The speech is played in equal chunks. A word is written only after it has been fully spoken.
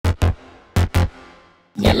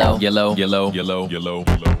Yellow.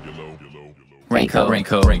 Raincoat.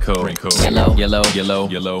 Yellow.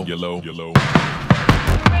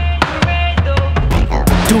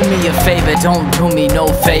 Do me a favor, don't do me no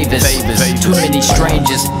favors. Too many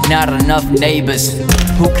strangers, not enough neighbors.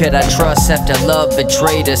 Who could I trust after love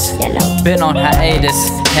betrayed us? Been on hiatus,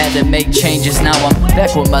 had to make changes. Now I'm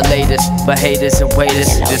back with my latest, but haters and waiters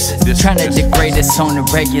trying to degrade us on a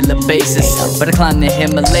regular basis. But I climb the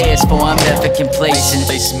Himalayas, for I'm never complacent.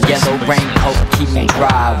 Yellow raincoat, keep me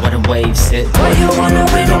dry when the waves hit. Why you wanna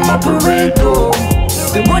wait on my parade though?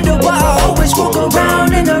 They wonder why I always walk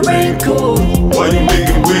around in a raincoat. Why you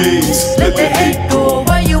making waves? Let the hate go.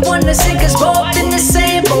 Why you wanna sink us both in the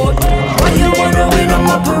same boat? Why you wanna wait on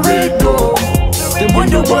my parade though? They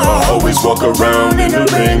wonder why I always walk around in a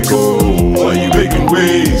raincoat. Why you making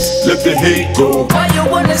waves? Let the hate go. Why you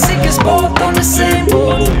wanna sink us both on the same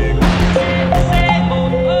boat?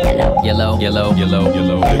 Yellow. Let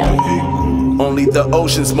the hate go. Only the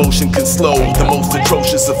ocean's motion can slow the most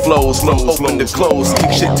atrocious of flows. From open to close,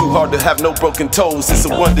 kick shit too hard to have no broken toes. It's a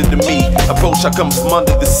wonder to me. Approach, I come from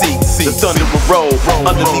under the sea. The thunder will roll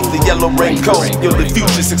underneath the yellow raincoat. Yo, the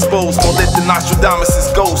future's exposed. Won't let the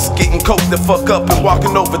Nostradamus' ghost getting coked the fuck up and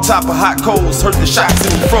walking over top of hot coals. Heard the shots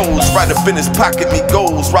and he froze. Right up in his pocket, me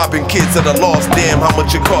goes. Robbing kids at a loss. Damn, how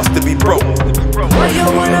much it cost to be broke. Why you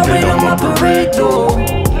wanna wait on my parade though?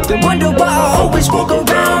 They wonder why I always walk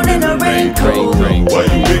around in a raincoat. Why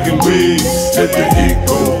you making waves? Let the hate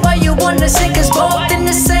go. Why you wanna sink us both in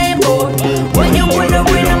the same boat? Why you wanna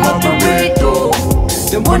wait on my parade though?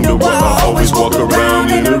 They wonder why I always walk around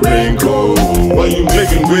in a raincoat. Why you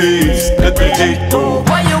making waves? Let the hate go.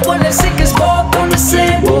 Why you wanna sink us both on the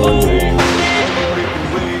same boat?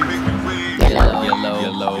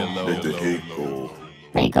 Let the hate go.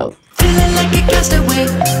 Raincoat. Feeling like a castaway.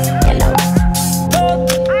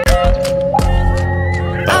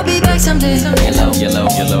 I'll be back someday. Yellow.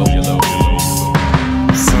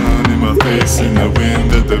 Sun in my face and the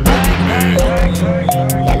wind at the back.